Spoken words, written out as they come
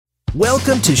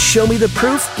Welcome to Show Me the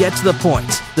Proof, Get to the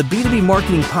Point, the B2B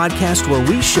marketing podcast where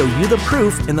we show you the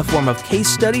proof in the form of case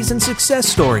studies and success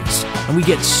stories, and we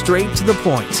get straight to the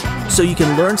point so you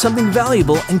can learn something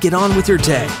valuable and get on with your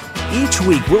day. Each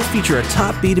week, we'll feature a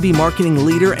top B2B marketing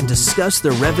leader and discuss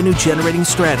their revenue-generating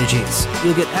strategies.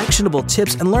 You'll get actionable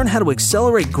tips and learn how to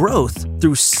accelerate growth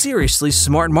through seriously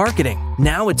smart marketing.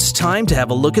 Now it's time to have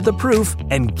a look at the proof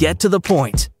and get to the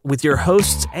point with your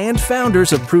hosts and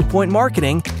founders of Proofpoint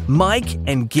Marketing, Mike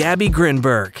and Gabby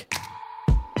Grinberg.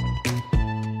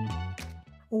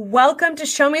 Welcome to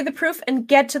Show Me the Proof and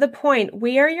Get to the Point.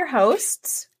 We are your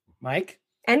hosts, Mike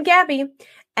and Gabby.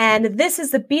 And this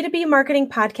is the B2B marketing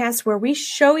podcast where we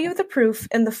show you the proof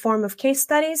in the form of case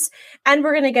studies, and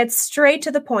we're going to get straight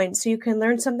to the point so you can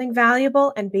learn something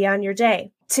valuable and be on your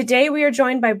day. Today, we are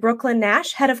joined by Brooklyn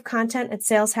Nash, head of content at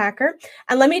Sales Hacker.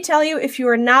 And let me tell you, if you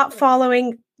are not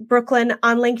following Brooklyn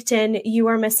on LinkedIn, you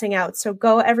are missing out. So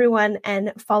go everyone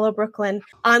and follow Brooklyn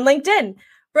on LinkedIn.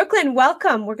 Brooklyn,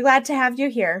 welcome. We're glad to have you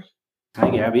here. Hi,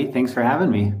 Gabby. Thanks for having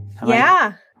me.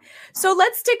 Yeah. So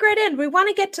let's dig right in. We want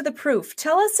to get to the proof.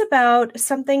 Tell us about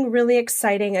something really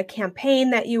exciting, a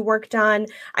campaign that you worked on.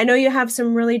 I know you have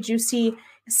some really juicy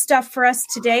stuff for us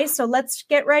today, so let's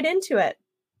get right into it.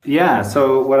 Yeah.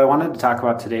 So what I wanted to talk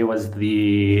about today was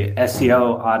the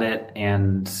SEO audit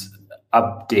and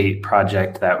update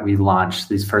project that we launched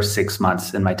these first 6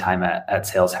 months in my time at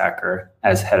Sales Hacker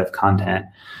as head of content.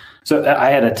 So I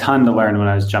had a ton to learn when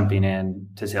I was jumping in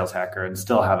to Sales Hacker and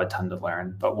still have a ton to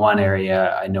learn. But one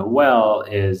area I know well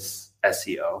is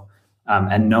SEO.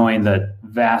 And knowing the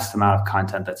vast amount of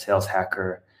content that Sales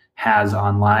Hacker has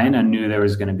online, I knew there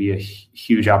was going to be a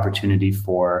huge opportunity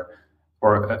for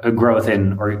a growth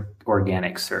in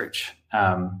organic search.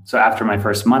 So after my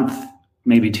first month,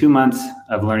 maybe 2 months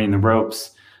of learning the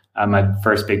ropes, my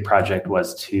first big project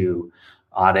was to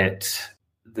audit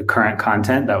the current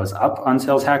content that was up on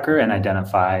Sales Hacker and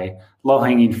identify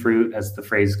low-hanging fruit, as the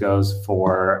phrase goes,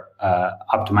 for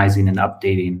optimizing and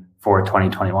updating for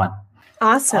 2021.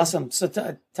 Awesome. So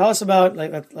tell us about,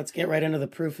 let's get right into the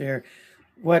proof here.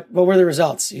 What were the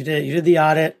results? You did the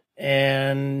audit,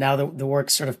 and now the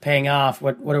work's sort of paying off.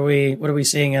 What are we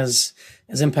seeing as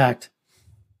impact?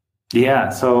 Yeah,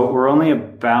 so we're only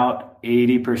about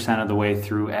 80% of the way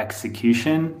through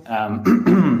execution.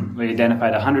 We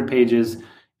identified 100 pages.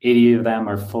 80 of them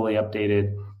are fully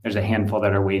updated. There's a handful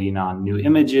that are waiting on new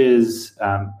images.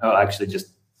 Actually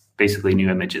just basically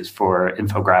new images for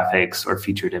infographics or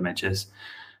featured images.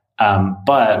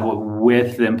 But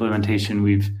with the implementation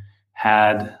we've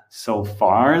had so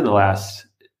far, the last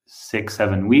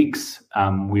 6-7 weeks,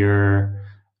 our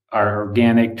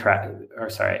organic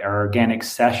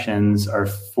sessions are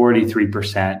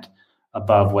 43%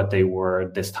 above what they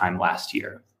were this time last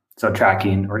year. So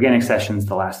tracking organic sessions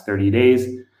the last 30 days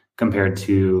compared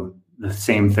to the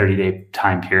same 30-day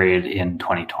time period in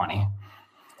 2020.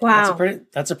 Wow.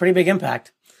 That's a pretty big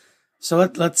impact. So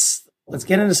let's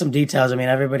get into some details. I mean,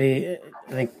 I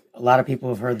think a lot of people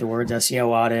have heard the words SEO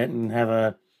audit and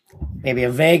have maybe a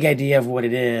vague idea of what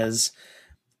it is.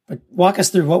 But walk us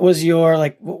through,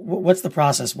 what's the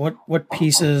process? What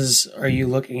pieces are you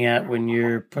looking at when you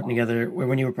were putting together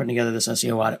this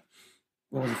SEO audit?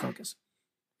 What was the focus?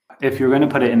 If you're going to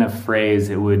put it in a phrase,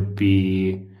 it would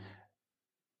be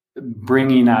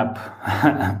bringing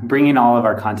all of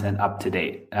our content up to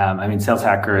date. Sales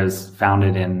Hacker is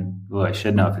founded I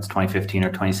should know if it's 2015 or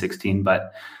 2016,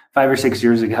 but 5 or 6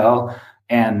 years ago.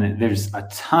 And there's a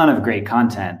ton of great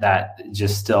content that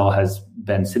just still has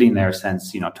been sitting there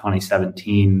since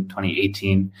 2017,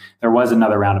 2018. There was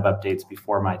another round of updates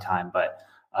before my time, but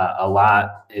a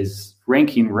lot is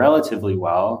ranking relatively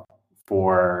well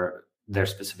for their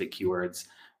specific keywords,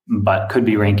 but could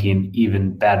be ranking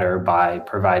even better by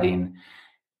providing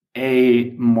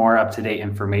A, more up-to-date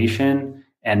information,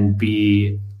 and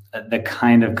B, the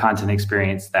kind of content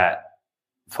experience that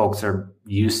folks are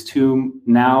used to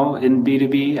now in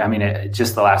B2B.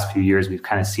 Just the last few years, we've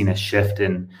kind of seen a shift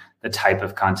in the type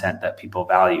of content that people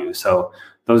value. So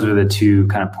those are the two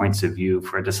kind of points of view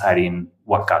for deciding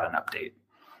what got an update.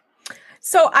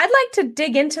 So I'd like to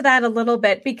dig into that a little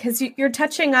bit, because you're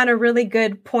touching on a really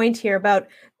good point here about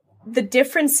the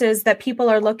differences that people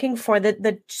are looking for,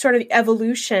 the sort of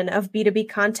evolution of B2B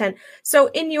content.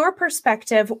 So in your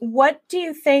perspective, what do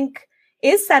you think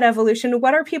is that evolution?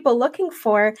 What are people looking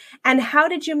for? And how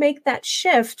did you make that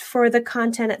shift for the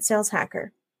content at Sales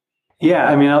Hacker?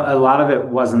 Yeah, a lot of it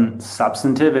wasn't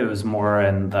substantive. It was more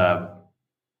in the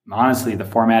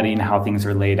formatting, how things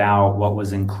are laid out, what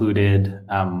was included,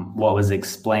 what was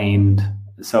explained.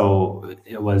 So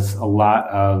it was a lot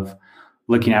of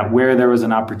looking at where there was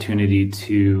an opportunity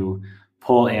to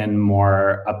pull in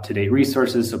more up-to-date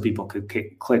resources so people could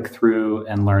click through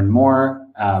and learn more,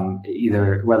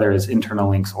 either whether it's internal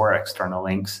links or external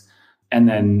links. And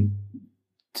then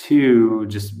 2,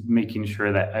 just making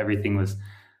sure that everything was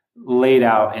laid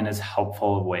out in as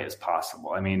helpful a way as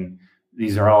possible. I mean,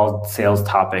 these are all sales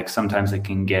topics. Sometimes it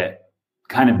can get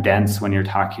kind of dense when you're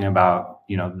talking about,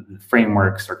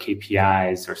 frameworks or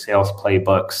KPIs or sales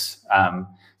playbooks.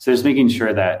 So just making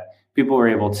sure that people were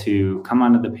able to come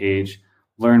onto the page,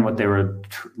 learn what they were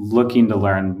looking to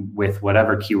learn with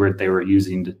whatever keyword they were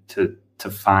using to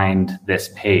find this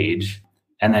page,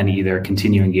 and then either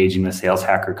continue engaging with Sales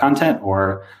Hacker content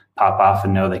or pop off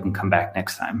and know they can come back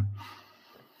next time.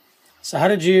 So how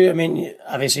did you,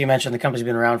 obviously you mentioned the company's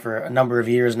been around for a number of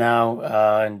years now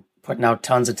and putting out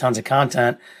tons of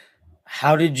content.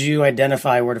 How did you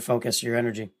identify where to focus your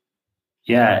energy?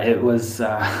 Yeah, it was,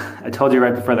 I told you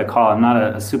right before the call, I'm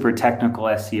not a super technical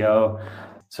SEO,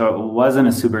 so it wasn't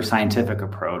a super scientific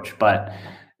approach, but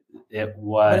it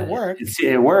was. But it worked.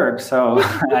 It worked, so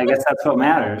I guess that's what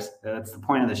matters. That's the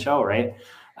point of the show, right?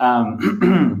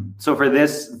 So for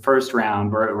this first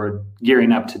round, we're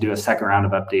gearing up to do a second round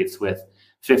of updates with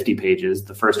 50 pages.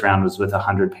 The first round was with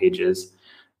 100 pages.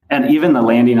 And even the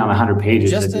landing on 100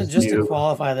 pages. Just to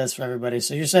qualify this for everybody.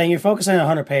 So you're saying you're focusing on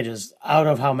 100 pages. Out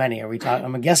of how many are we talking?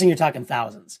 I'm guessing you're talking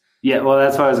thousands. Yeah, well,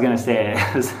 that's what I was going to say.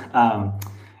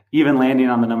 Even landing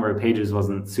on the number of pages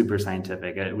wasn't super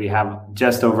scientific. We have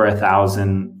just over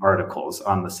 1,000 articles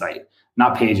on the site.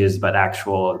 Not pages, but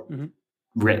actual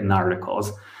written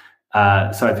articles.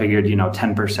 So I figured,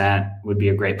 10% would be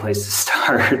a great place to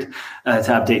start to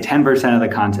update 10% of the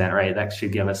content, right? That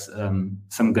should give us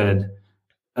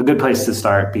a good place to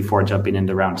start before jumping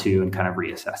into round 2 and kind of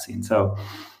reassessing. So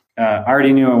I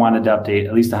already knew I wanted to update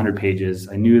at least 100 pages.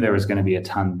 I knew there was going to be a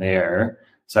ton there.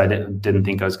 So I didn't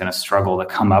think I was going to struggle to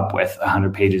come up with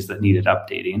 100 pages that needed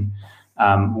updating.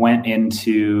 Went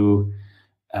into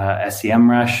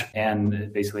SEMrush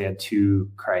and basically had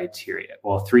 2 criteria.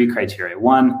 Well, 3 criteria.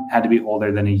 1, had to be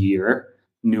older than a year.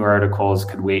 New articles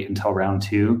could wait until round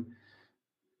 2.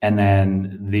 And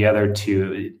then the other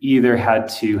 2, the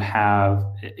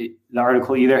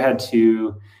article either had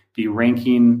to be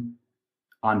ranking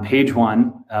on page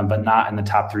 1, but not in the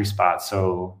top 3 spots.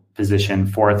 So position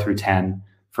 4 through 10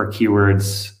 for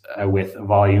keywords with a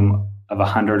volume of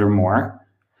 100 or more,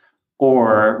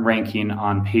 or ranking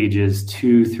on pages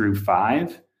 2 through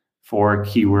 5 for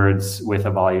keywords with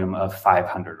a volume of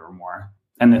 500 or more.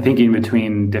 And the thinking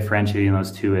between differentiating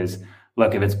those 2 is,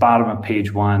 look, if it's bottom of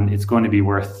page 1, it's going to be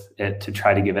worth it to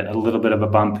try to give it a little bit of a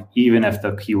bump, even if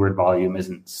the keyword volume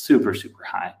isn't super, super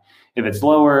high. If it's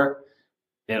lower,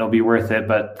 it'll be worth it,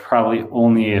 but probably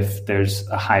only if there's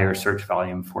a higher search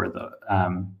volume for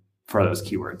those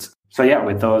keywords. So yeah,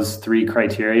 with those 3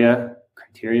 criterion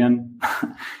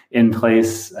in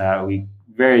place, we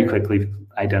very quickly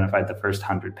identified the first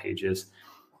 100 pages,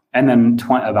 and then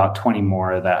about 20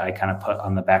 more that I kind of put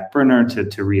on the back burner to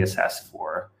reassess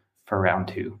for round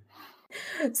 2.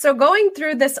 So going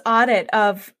through this audit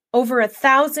of over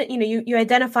 1,000, you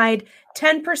identified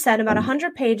 10%, about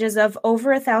 100 pages of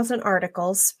over 1,000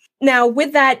 articles. Now,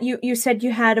 with that, you said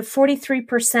you had a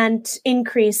 43%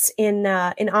 increase in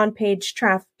on-page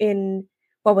traffic.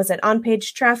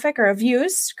 On-page traffic or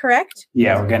views, correct?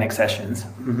 Yeah, organic sessions.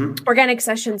 Mm-hmm. Organic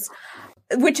sessions,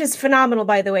 which is phenomenal,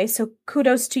 by the way. So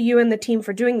kudos to you and the team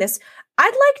for doing this.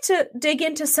 I'd like to dig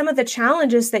into some of the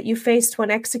challenges that you faced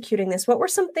when executing this. What were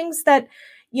some things that,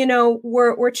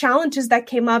 were challenges that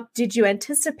came up? Did you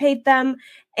anticipate them?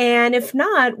 And if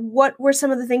not, what were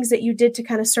some of the things that you did to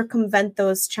kind of circumvent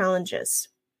those challenges?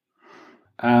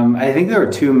 I think there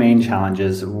were 2 main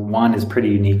challenges. One is pretty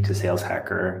unique to Sales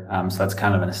Hacker, so that's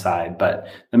kind of an aside. But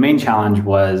the main challenge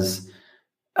was,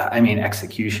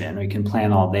 execution. We can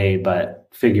plan all day, but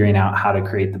figuring out how to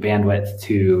create the bandwidth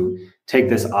to take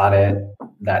this audit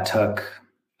that took,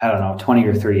 20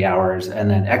 or 30 hours and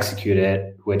then execute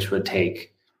it, which would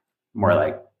take more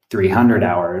like 300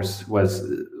 hours was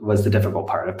the difficult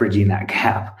part of bridging that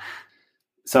gap.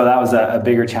 So that was a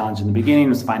bigger challenge in the beginning,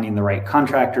 was finding the right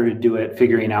contractor to do it,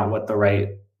 figuring out what the right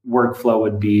workflow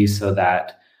would be so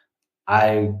that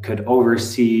I could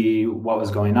oversee what was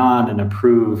going on and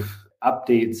approve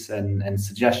updates and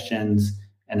suggestions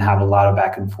and have a lot of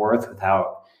back and forth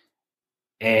without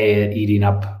A, eating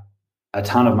up a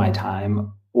ton of my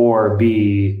time, or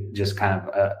B, just kind of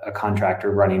a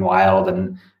contractor running wild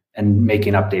and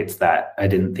making updates that I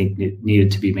didn't think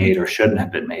needed to be made or shouldn't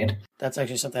have been made. That's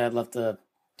actually something I'd love to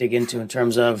dig into in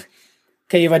terms of,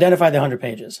 okay, you've identified the 100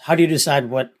 pages. How do you decide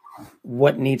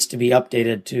what needs to be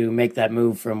updated to make that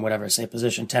move from whatever, say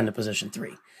position 10 to position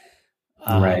 3?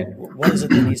 Right. What is it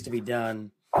that needs to be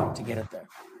done to get it there?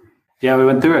 Yeah, we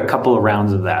went through a couple of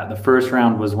rounds of that. The first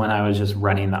round was when I was just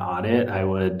running the audit. I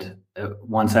would,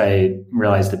 once I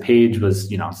realized the page was,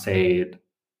 say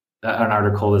an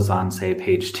article is on, say,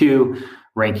 page 2,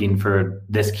 ranking for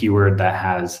this keyword that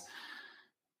has,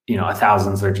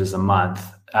 1,000 searches a month.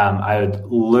 I would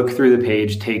look through the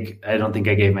page, I don't think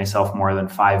I gave myself more than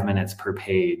 5 minutes per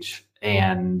page,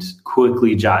 and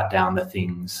quickly jot down the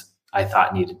things I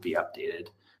thought needed to be updated.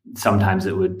 Sometimes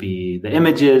it would be the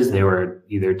images, they were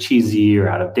either cheesy or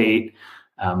out of date,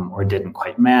 or didn't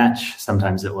quite match.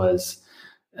 Sometimes it was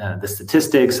the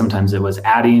statistics, sometimes it was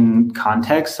adding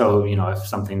context. So, if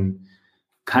something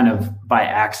kind of by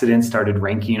accident started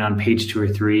ranking on page 2 or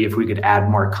 3, if we could add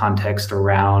more context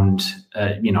around,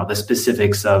 the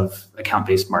specifics of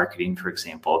account-based marketing, for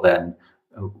example, then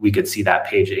we could see that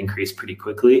page increase pretty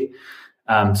quickly.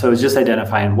 So it was just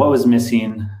identifying what was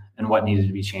missing and what needed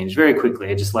to be changed very quickly.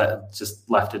 I just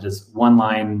left it as one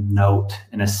line note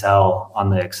in a cell on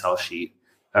the Excel sheet,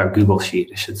 or Google sheet,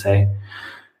 I should say.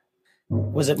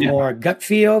 Was it more gut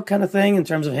feel kind of thing in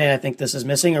terms of, hey, I think this is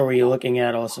missing, or were you looking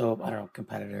at also, I don't know,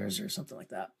 competitors or something like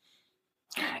that?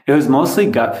 It was mostly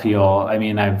gut feel. I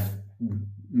mean, I've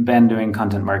been doing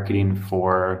content marketing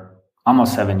for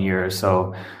almost 7 years.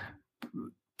 So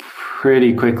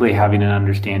pretty quickly having an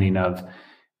understanding of,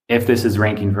 if this is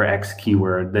ranking for X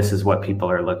keyword, this is what people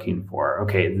are looking for.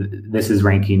 Okay, this is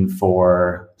ranking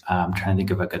for, I'm trying to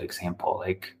think of a good example.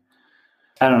 Like,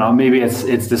 I don't know, maybe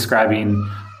it's describing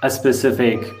a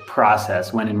specific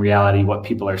process, when in reality, what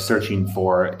people are searching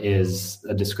for is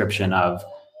a description of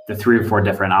the 3 or 4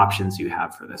 different options you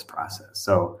have for this process.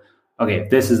 So, okay, if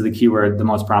this is the keyword, the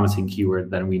most promising keyword,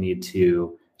 then we need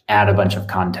to add a bunch of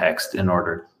context in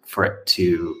order for it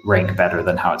to rank better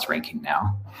than how it's ranking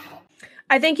now.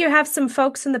 I think you have some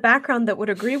folks in the background that would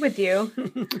agree with you.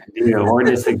 Do or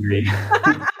disagree.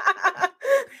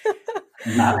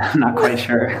 Not quite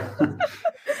sure.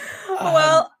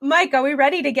 Well, Mike, are we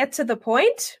ready to get to the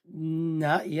point?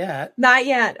 Not yet. Not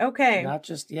yet. Okay. Not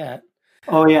just yet.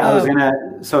 Oh yeah,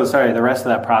 the rest of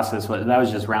that process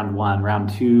was just round 1. Round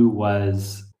 2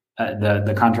 was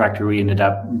the contractor we ended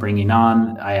up bringing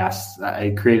on.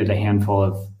 I created a handful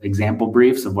of example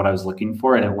briefs of what I was looking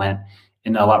for, and it went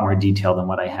in a lot more detail than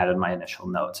what I had in my initial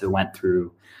notes. It went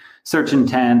through search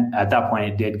intent. At that point,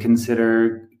 it did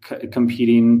consider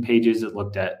competing pages. It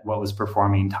looked at what was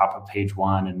performing top of page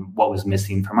 1 and what was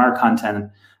missing from our content,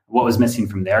 what was missing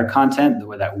from their content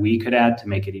that we could add to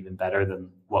make it even better than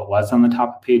what was on the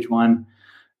top of page 1,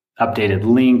 updated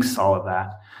links, all of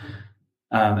that.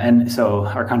 And so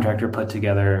our contractor put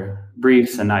together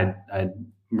briefs, and I'd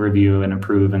review and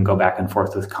approve and go back and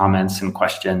forth with comments and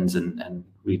questions, and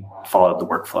we followed the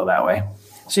workflow that way.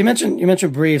 So you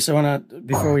mentioned briefs. I want to,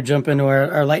 before we jump into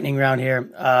our lightning round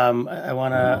here, I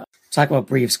want to talk about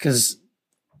briefs, because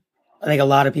I think a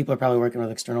lot of people are probably working with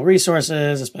external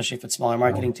resources, especially if it's smaller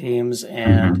marketing teams,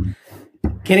 and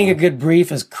getting a good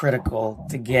brief is critical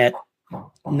to get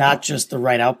not just the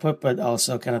right output, but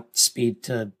also kind of speed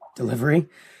to delivery.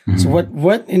 So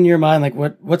what in your mind, like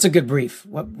what's a good brief?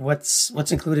 What's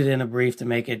included in a brief to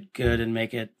make it good and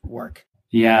make it work?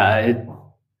 Yeah,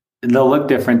 they'll look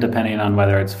different depending on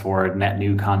whether it's for net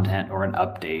new content or an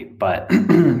update. But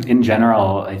in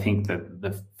general, I think that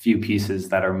the few pieces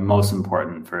that are most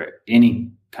important for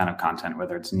any kind of content,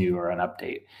 whether it's new or an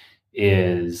update,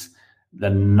 is the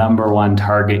number one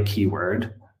target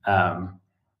keyword.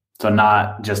 So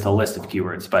not just a list of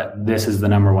keywords, but this is the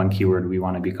number one keyword we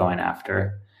want to be going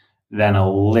after. Then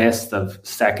a list of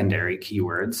secondary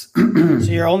keywords.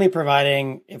 So you're only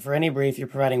providing, for any brief, you're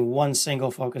providing one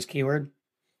single focus keyword?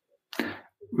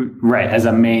 Right, as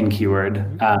a main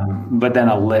keyword, but then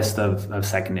a list of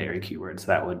secondary keywords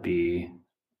that would be,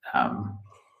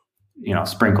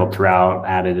 sprinkled throughout,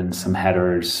 added in some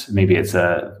headers. Maybe it's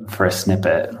for a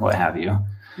snippet, what have you.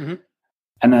 Mm-hmm.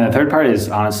 And then the third part is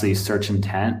honestly search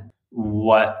intent.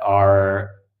 What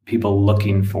are people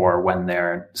looking for when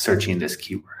they're searching this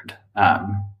keyword?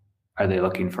 Are they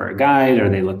looking for a guide? Are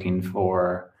they looking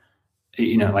for,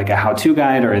 like a how-to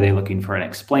guide? Or are they looking for an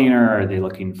explainer? Are they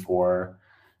looking for,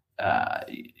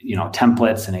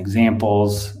 templates and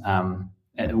examples?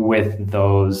 With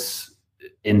those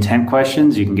intent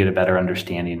questions, you can get a better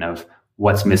understanding of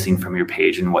what's missing from your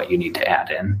page and what you need to add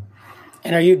in.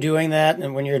 And are you doing that?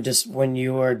 And when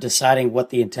you are deciding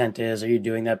what the intent is, are you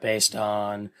doing that based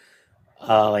on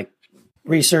like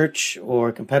research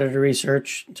or competitor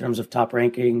research in terms of top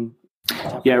ranking?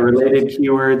 Related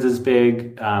keywords is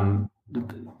big.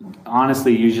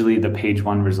 Honestly, usually the page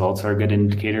 1 results are a good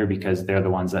indicator because they're the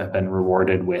ones that have been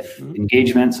rewarded with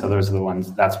engagement. So those are the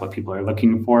ones, that's what people are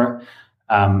looking for.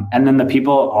 And then the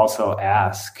people also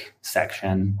ask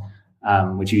section,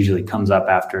 which usually comes up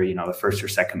after, the first or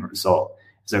second result,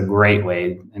 is a great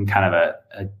way and kind of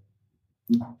a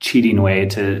cheating way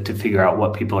to figure out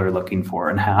what people are looking for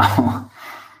and how.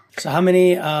 So how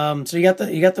many, so you got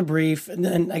the brief, and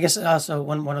then I guess also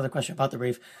one other question about the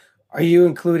brief. Are you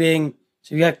including,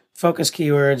 so you got focus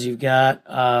keywords, you've got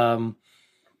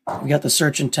the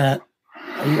search intent.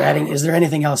 Are you adding, is there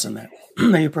anything else in there?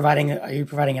 Are you providing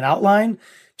an outline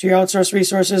to your outsourced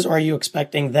resources, or are you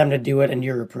expecting them to do it and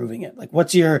you're approving it? Like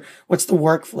what's the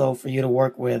workflow for you to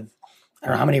work with? I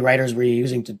don't know, how many writers were you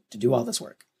using to do all this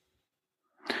work?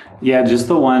 Yeah, just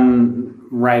the one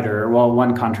writer,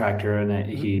 one contractor, and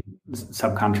he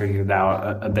subcontracted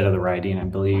out a bit of the writing, I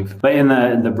believe. But in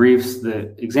the briefs,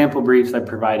 the example briefs I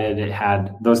provided, it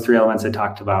had those 3 elements I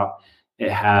talked about.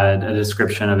 It had a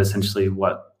description of essentially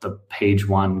what the page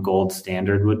 1 gold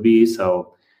standard would be.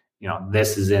 So,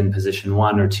 this is in position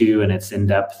 1 or 2, and it's in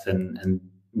depth, and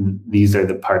these are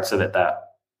the parts of it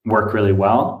that work really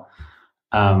well.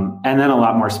 And then a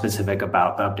lot more specific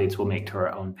about the updates we'll make to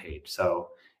our own page. So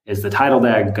is the title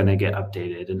tag going to get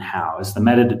updated, and how? Does the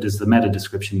meta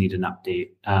description need an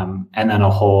update? And then a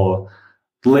whole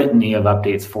litany of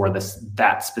updates for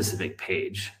that specific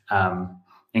page,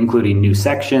 including new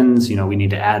sections. We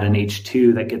need to add an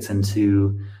H2 that gets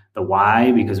into the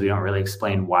why, because we don't really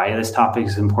explain why this topic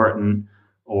is important,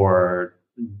 or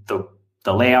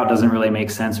the layout doesn't really make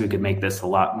sense. We could make this a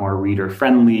lot more reader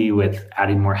friendly with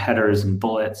adding more headers and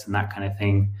bullets and that kind of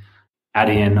thing,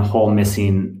 adding in whole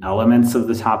missing elements of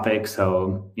the topic.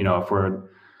 So, if we're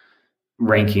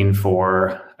ranking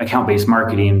for account-based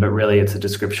marketing, but really it's a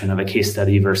description of a case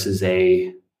study versus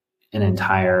an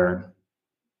entire,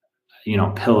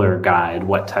 pillar guide,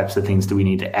 what types of things do we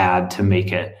need to add to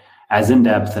make it as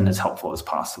in-depth and as helpful as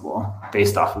possible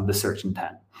based off of the search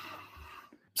intent?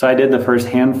 So I did the first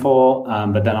handful,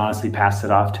 but then honestly passed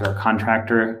it off to our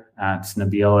contractor. It's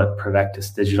Nabil at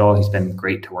Provectus Digital. He's been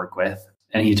great to work with.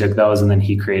 And he took those, and then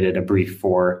he created a brief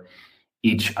for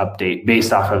each update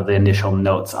based off of the initial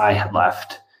notes I had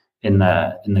left in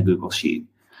the Google Sheet.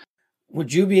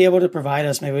 Would you be able to provide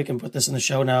us, maybe we can put this in the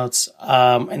show notes,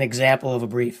 an example of a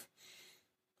brief?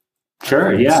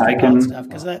 Sure, yeah, I can.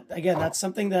 Because that's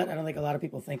something that I don't think a lot of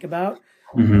people think about.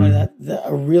 Mm-hmm.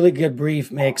 A really good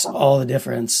brief makes all the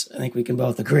difference. I think we can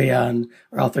both agree on,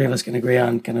 or all 3 of us can agree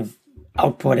on, kind of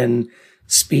output and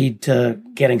speed to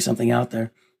getting something out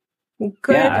there.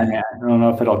 Good. Yeah, I don't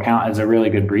know if it'll count as a really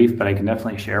good brief, but I can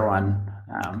definitely share one.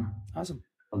 Awesome.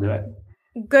 I'll do it.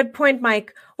 Good point,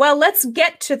 Mike. Well, let's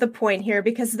get to the point here,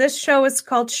 because this show is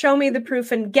called Show Me the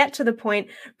Proof and Get to the Point.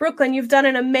 Brooklyn, you've done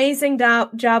an amazing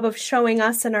job of showing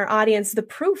us and our audience the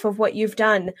proof of what you've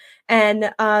done, and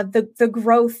the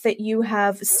growth that you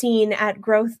have seen at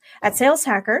Sales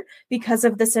Hacker because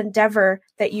of this endeavor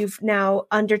that you've now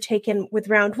undertaken with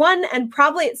round 1. And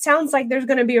probably it sounds like there's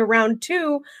going to be a round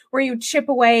 2 where you chip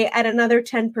away at another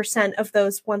 10% of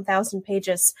those 1,000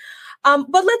 pages.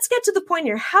 But let's get to the point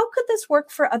here. How could this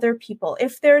work for other people?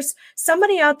 If there's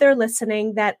somebody out there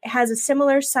listening that has a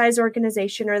similar size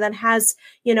organization, or that has,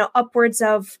 upwards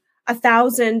of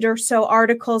 1,000 or so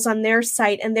articles on their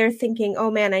site, and they're thinking, oh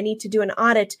man, I need to do an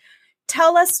audit.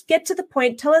 Get to the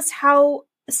point. Tell us how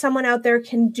someone out there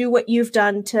can do what you've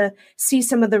done to see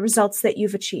some of the results that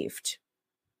you've achieved.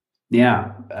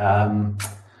 Yeah.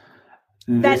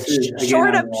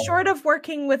 Short of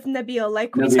working with Nabil,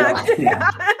 like we talked about.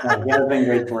 Yeah, he has been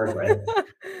great to work with.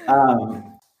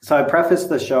 So I prefaced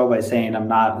the show by saying I'm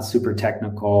not a super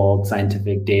technical,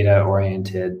 scientific,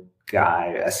 data-oriented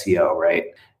guy, SEO, right?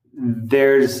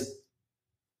 There's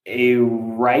a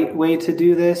right way to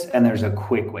do this, and there's a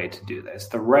quick way to do this.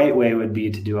 The right way would be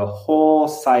to do a whole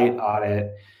site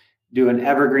audit, do an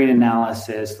evergreen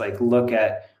analysis, like look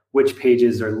at which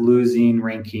pages are losing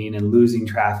ranking and losing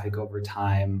traffic over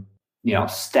time,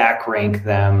 stack rank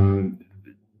them,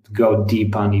 go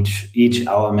deep on each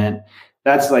element.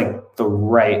 That's like the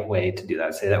right way to do that.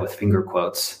 I say that with finger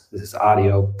quotes. This is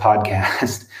audio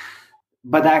podcast.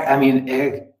 But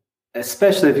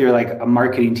especially if you're like a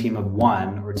marketing team of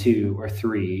 1 or 2 or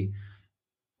 3,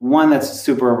 1, that's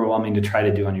super overwhelming to try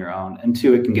to do on your own. And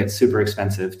 2, it can get super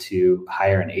expensive to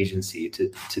hire an agency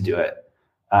to do it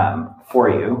for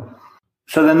you.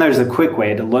 So then there's a quick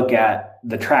way to look at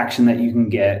the traction that you can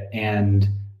get and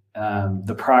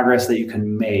the progress that you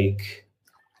can make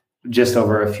just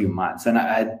over a few months. And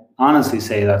I honestly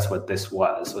say that's what this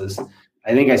was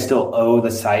I think I still owe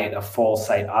the site a full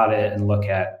site audit and look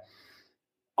at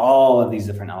all of these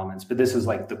different elements, but this is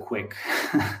like the quick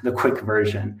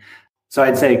version. So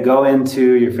I'd say go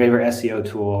into your favorite SEO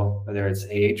tool, whether it's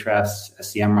Ahrefs,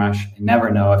 SEMrush. I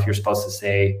never know if you're supposed to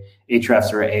say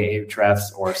Ahrefs or Ahrefs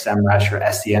or SEMrush or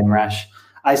SEMrush.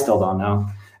 I still don't know.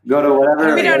 Go to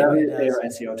whatever your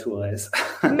favorite SEO tool is.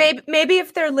 maybe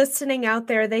if they're listening out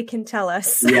there, they can tell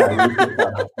us. Yeah,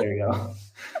 there you go.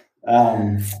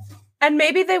 And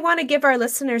maybe they want to give our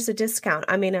listeners a discount.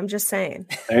 I mean, I'm just saying.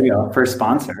 There you go. First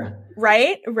sponsor.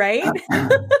 Right.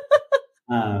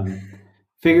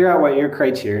 Figure out what your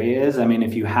criteria is. I mean,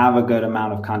 if you have a good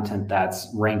amount of content that's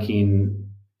ranking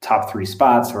top 3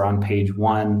 spots or on page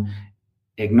 1,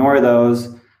 ignore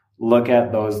those. Look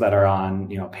at those that are on,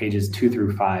 pages 2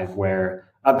 through 5, where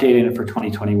updating it for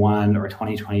 2021 or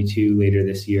 2022 later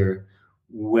this year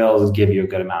will give you a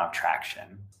good amount of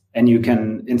traction. And you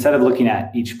can, instead of looking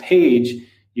at each page,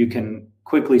 you can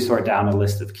quickly sort down a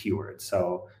list of keywords.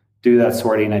 So do that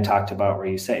sorting I talked about, where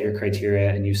you set your criteria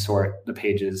and you sort the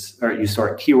pages, or you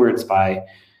sort keywords by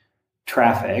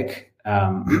traffic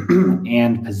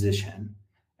and position.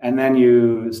 And then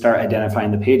you start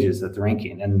identifying the pages that they're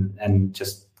ranking, and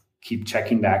just keep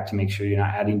checking back to make sure you're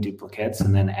not adding duplicates,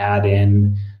 and then add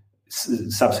in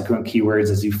subsequent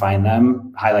keywords as you find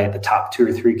them. Highlight the top 2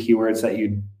 or 3 keywords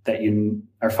that you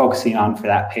are focusing on for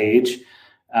that page.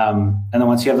 And then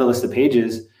once you have the list of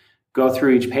pages, go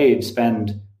through each page,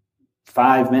 spend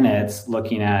 5 minutes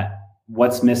looking at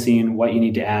what's missing, what you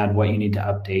need to add, what you need to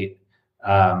update,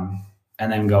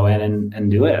 and then go in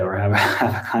and do it, or have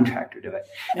a contractor do it.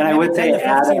 And I would say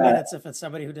 15 minutes if it's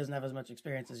somebody who doesn't have as much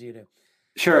experience as you do.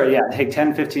 Sure. Yeah. Take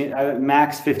 10, 15,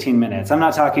 max 15 minutes. I'm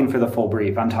not talking for the full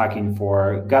brief. I'm talking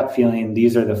for gut feeling.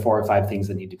 These are the 4 or 5 things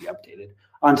that need to be updated.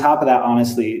 On top of that,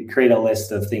 honestly, create a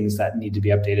list of things that need to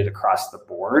be updated across the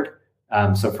board.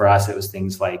 So for us, it was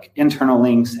things like internal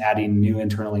links, adding new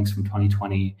internal links from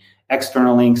 2020,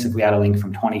 external links. If we had a link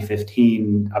from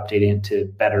 2015, updating it to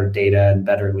better data and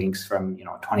better links from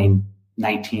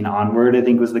 2019 onward, I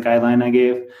think was the guideline I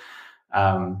gave.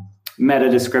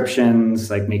 Meta descriptions,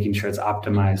 like making sure it's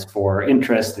optimized for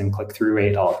interest and click-through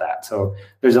rate, all of that. So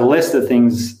there's a list of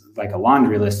things, like a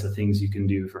laundry list of things you can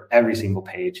do for every single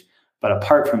page. But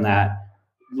apart from that,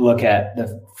 look at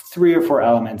the 3 or 4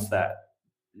 elements that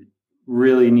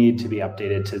really need to be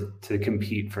updated to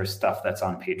compete for stuff that's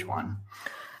on page 1.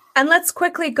 And let's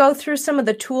quickly go through some of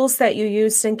the tools that you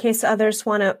used in case others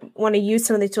want to use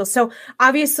some of the tools. So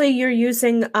obviously you're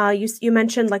using, you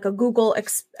mentioned like a Google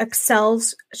Excel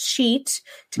sheet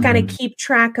to kind of keep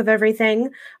track of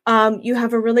everything. You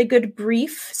have a really good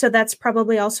brief. So that's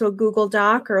probably also a Google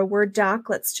Doc or a Word doc,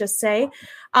 let's just say.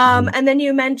 And then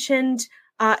you mentioned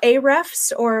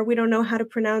Ahrefs, or we don't know how to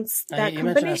pronounce that you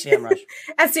company. mentioned SEMrush.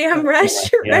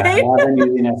 SEMrush, Yeah, right? I've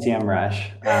been using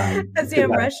SEMrush.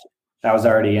 SEMrush. That was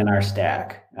already in our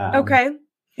stack. Okay.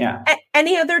 Yeah.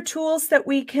 Any other tools that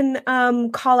we can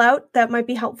call out that might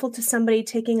be helpful to somebody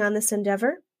taking on this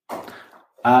endeavor?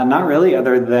 Not really,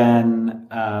 other than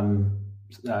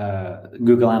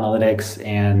Google Analytics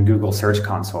and Google Search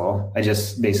Console. I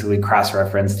just basically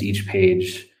cross-referenced each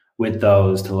page with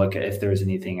those to look at if there's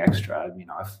anything extra.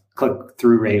 If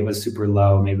click-through rate was super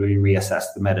low, maybe we reassess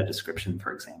the meta description,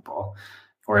 for example.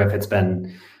 Or if it's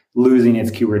been losing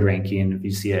its keyword ranking, if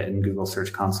you see it in Google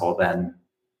Search Console, then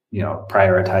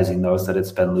prioritizing those that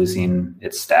it's been losing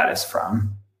its status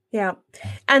from. Yeah.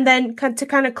 And then to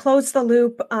kind of close the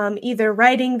loop, either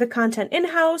writing the content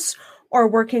in-house or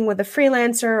working with a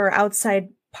freelancer or outside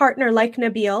partner like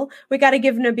Nabil. We got to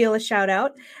give Nabil a shout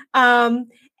out.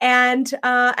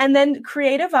 And then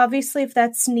creative, obviously, if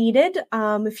that's needed,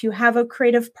 if you have a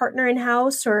creative partner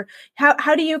in-house, or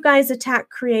how do you guys attack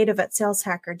creative at Sales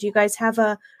Hacker? Do you guys have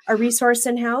a resource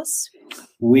in-house?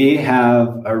 We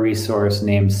have a resource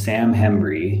named Sam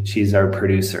Hembry. She's our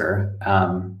producer,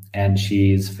 and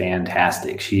she's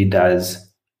fantastic. She does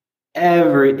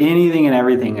anything and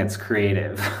everything that's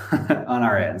creative on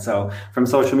our end. So from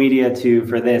social media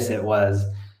for this, it was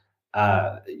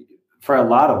for a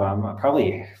lot of them,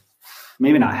 probably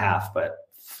maybe not half, but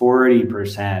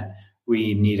 40%,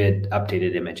 we needed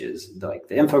updated images. Like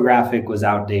the infographic was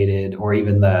outdated, or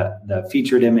even the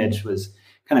featured image was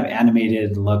kind of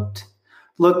animated, looked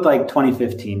like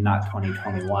 2015, not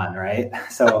 2021, right?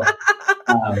 So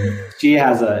she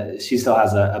still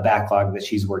has a backlog that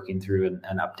she's working through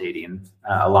and updating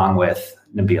along with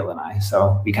Nabil and I.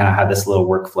 So we kind of had this little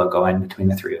workflow going between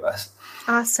the 3 of us.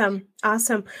 Awesome.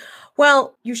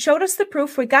 Well, you showed us the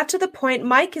proof. We got to the point.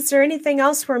 Mike, is there anything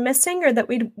else we're missing or that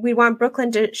we want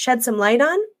Brooklyn to shed some light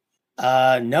on?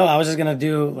 No, I was just going to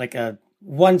do like a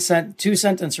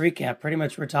 2-sentence recap. Pretty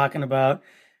much we're talking about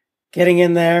getting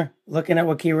in there, looking at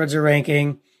what keywords are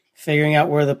ranking, figuring out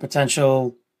where the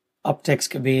potential upticks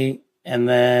could be, and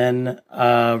then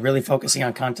really focusing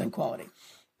on content quality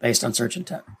based on search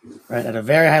intent, right? At a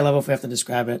very high level, if we have to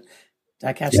describe it. Did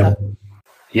I catch that?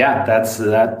 Yeah, that's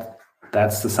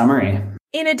the summary.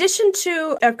 In addition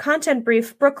to a content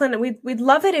brief, Brooklyn, we'd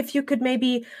love it if you could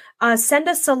maybe send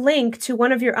us a link to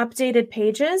one of your updated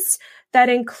pages that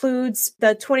includes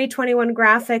the 2021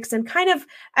 graphics and kind of,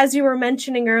 as you were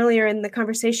mentioning earlier in the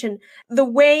conversation, the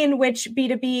way in which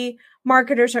B2B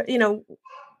marketers are,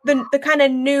 the kind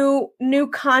of new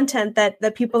content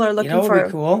that people are looking for. Would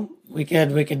be cool. We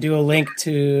could do a link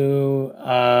to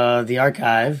the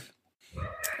archive.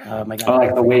 Oh my God! Oh,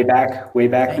 like the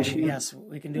Wayback Machine. Yes,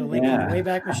 we can do a link to the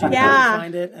Wayback Machine. Yeah,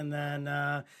 find it, and then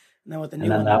with the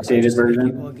new one, the updated version,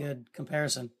 people a good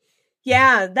comparison.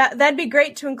 Yeah, that'd be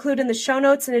great to include in the show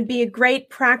notes, and it'd be a great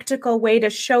practical way to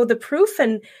show the proof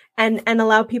and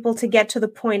allow people to get to the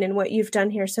point in what you've done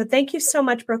here. So thank you so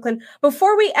much, Brooklyn.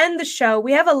 Before we end the show,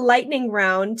 we have a lightning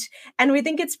round, and we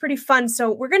think it's pretty fun.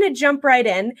 So we're going to jump right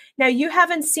in. Now, you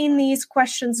haven't seen these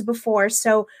questions before,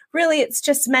 so really it's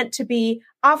just meant to be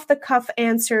off-the-cuff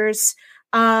answers.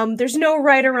 There's no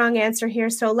right or wrong answer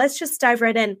here, so let's just dive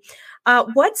right in.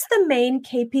 What's the main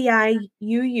KPI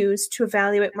you use to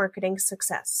evaluate marketing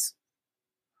success?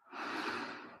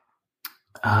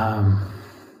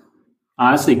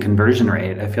 Honestly, conversion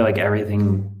rate. I feel like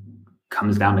everything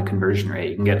comes down to conversion rate.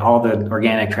 You can get all the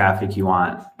organic traffic you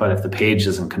want, but if the page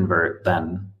doesn't convert,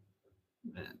 then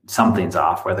something's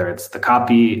off, whether it's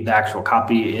the actual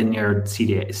copy in your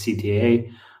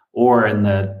CTA, or in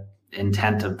the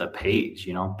intent of the page.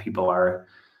 People are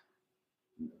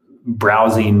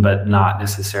browsing, but not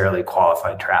necessarily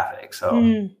qualified traffic.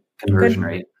 So conversion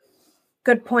rate.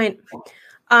 Good point.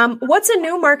 What's a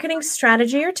new marketing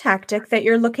strategy or tactic that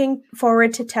you're looking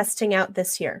forward to testing out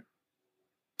this year?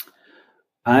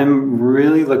 I'm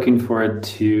really looking forward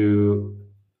to,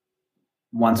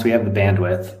 once we have the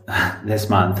bandwidth this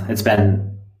month, it's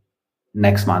been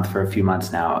next month for a few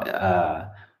months now,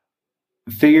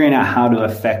 figuring out how to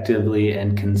effectively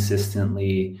and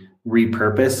consistently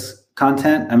repurpose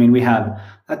content. I mean, we have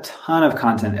a ton of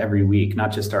content every week,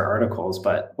 not just our articles,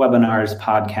 but webinars,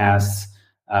 podcasts.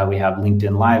 We have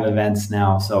LinkedIn Live events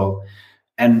now.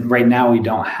 And right now we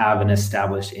don't have an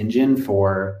established engine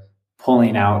for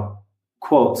pulling out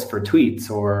quotes for tweets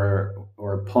or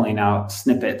pulling out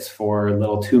snippets for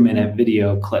little 2-minute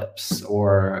video clips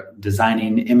or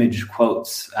designing image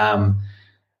quotes.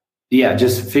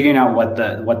 Just figuring out what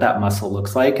that muscle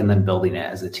looks like and then building it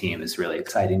as a team is really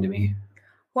exciting to me.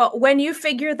 Well, when you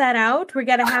figure that out, we're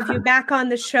going to have you back on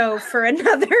the show for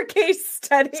another case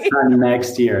study.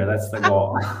 Next year, that's the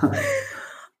goal.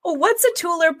 What's a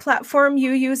tool or platform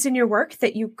you use in your work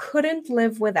that you couldn't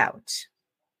live without?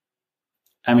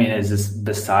 I mean, is this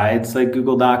besides like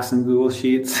Google Docs and Google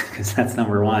Sheets? Because that's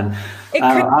number one. It could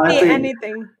honestly, be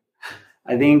anything.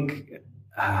 I think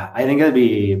it'd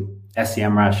be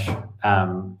SEMrush,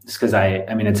 just because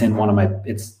it's in one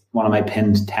of my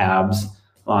pinned tabs,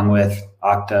 along with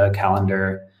Okta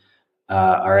calendar,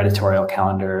 our editorial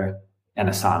calendar, and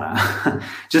Asana.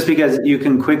 Just because you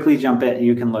can quickly jump in,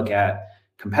 you can look at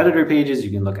competitor pages,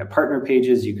 you can look at partner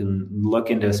pages, you can look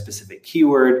into a specific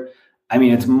keyword. I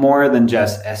mean, it's more than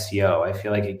just SEO. I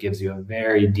feel like it gives you a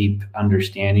very deep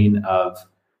understanding of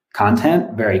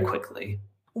content very quickly.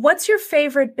 What's your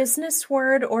favorite business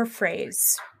word or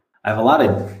phrase? I have a lot I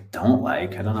don't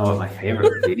like. I don't know what my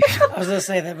favorite would be. I was going to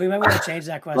say that we might want to change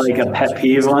that question. Like a pet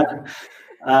peeve one.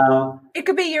 It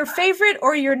could be your favorite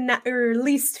or your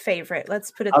least favorite.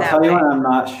 Let's put it that way. I'll tell you what, I'm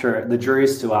not sure. The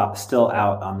jury's still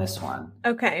out on this one.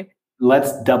 Okay.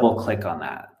 Let's double click on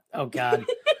that. Oh, God.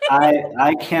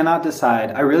 I cannot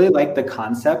decide. I really like the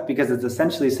concept because it's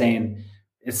essentially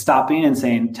it's stopping and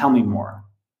saying, tell me more.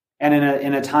 And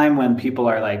in a time when people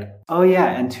are like, oh yeah,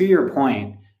 and to your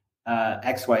point,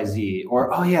 XYZ,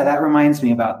 or oh yeah, that reminds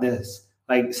me about this.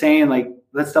 Like saying like,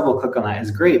 let's double click on that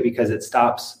is great because it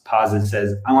stops, pauses,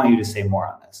 says, I want you to say more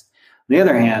on this. On the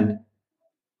other hand,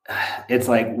 it's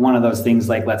like one of those things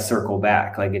like, let's circle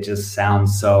back. Like it just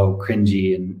sounds so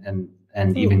cringy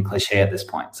and even cliche at this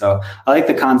point. So I like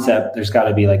the concept. There's got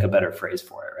to be like a better phrase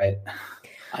for it, right?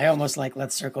 I almost like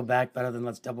let's circle back better than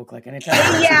let's double click. Anytime.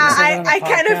 I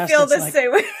kind of feel the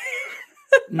same way.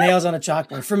 Nails on a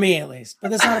chalkboard, for me at least.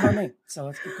 But that's not about me. So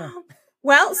let's keep going.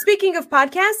 Well, speaking of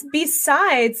podcasts,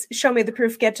 besides Show Me the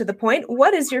Proof, Get to the Point,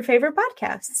 what is your favorite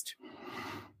podcast?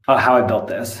 Oh, How I Built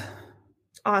This.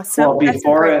 Awesome. Well,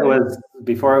 before it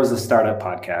was a startup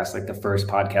podcast, like the first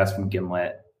podcast from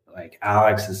Gimlet, like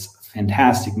Alex is a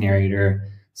fantastic narrator,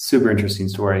 super interesting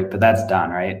story, but that's done,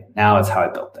 right? Now it's How I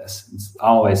Built This. It's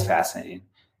always fascinating.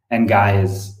 And Guy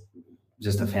is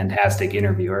just a fantastic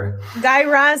interviewer. Guy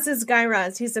Raz is Guy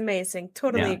Raz. He's amazing.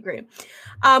 Totally agree.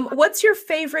 What's your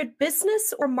favorite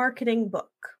business or marketing book?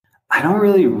 I don't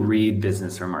really read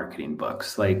business or marketing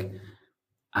books. Like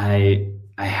I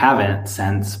haven't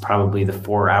since probably the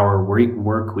 4-hour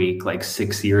work week, like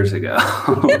 6 years ago.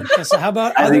 So how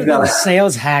about other than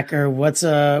Sales Hacker? What's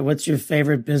your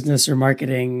favorite business or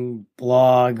marketing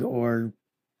blog or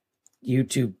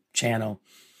YouTube channel?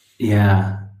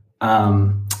 Yeah.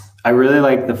 I really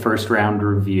like the First Round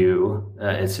Review.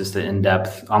 It's just an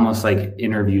in-depth, almost like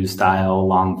interview style,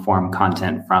 long form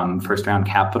content from First Round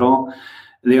Capital.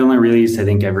 They only release, I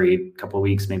think, every couple of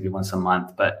weeks, maybe once a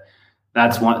month, but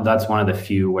that's one of the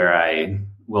few where I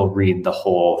will read the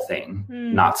whole thing,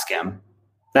 not skim.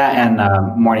 That and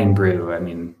Morning Brew. I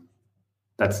mean,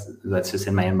 that's just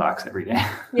in my inbox every day.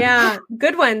 Yeah,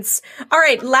 good ones. All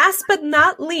right, last but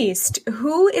not least,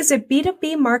 who is a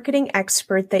B2B marketing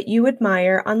expert that you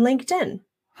admire on LinkedIn?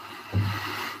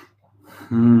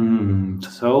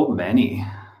 So many.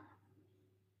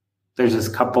 There's this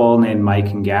couple named Mike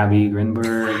and Gabby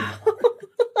Grinberg.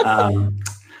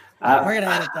 We're gonna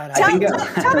edit that out. Tell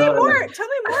me more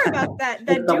about that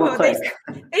duo.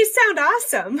 They sound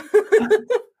awesome.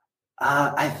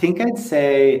 I think I'd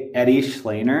say Eddie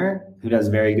Schlaner, who does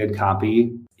very good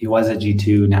copy. He was at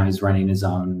G2, now he's running his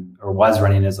own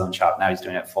shop. Now he's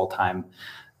doing it full time.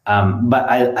 But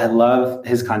I love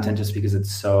his content just because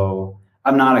it's so.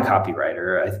 I'm not a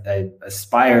copywriter. I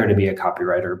aspire to be a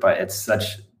copywriter, but it's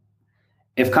such.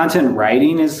 If content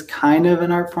writing is kind of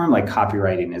an art form, like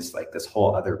copywriting is like this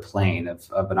whole other plane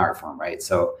of an art form, right?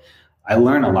 So I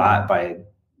learn a lot by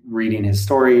reading his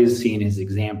stories, seeing his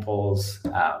examples.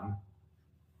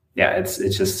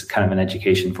 It's just kind of an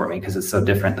education for me because it's so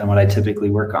different than what I typically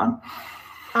work on.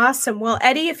 Awesome. Well,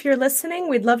 Eddie, if you're listening,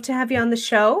 we'd love to have you on the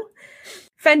show.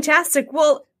 Fantastic.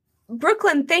 Well,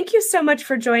 Brooklyn, thank you so much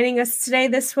for joining us today.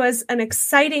 This was an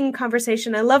exciting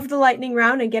conversation. I love the lightning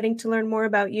round and getting to learn more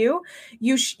about you.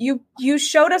 You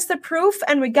showed us the proof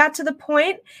and we got to the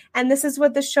point, and this is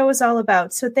what the show is all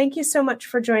about. So thank you so much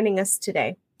for joining us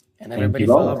today. And everybody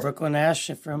follow Brooklyn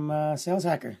Ash from Sales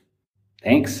Hacker.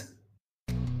 Thanks.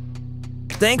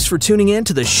 Thanks for tuning in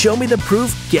to the Show Me the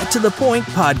Proof, Get to the Point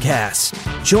podcast.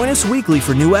 Join us weekly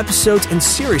for new episodes and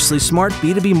seriously smart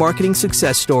B2B marketing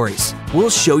success stories. We'll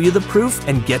show you the proof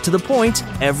and get to the point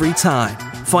every time.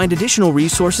 Find additional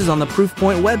resources on the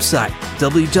Proofpoint website,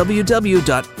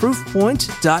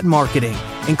 www.proofpoint.marketing,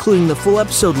 including the full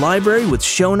episode library with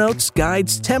show notes,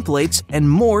 guides, templates, and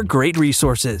more great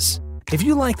resources. If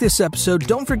you like this episode,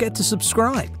 don't forget to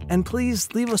subscribe, and please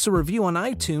leave us a review on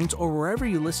iTunes or wherever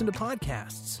you listen to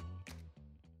podcasts.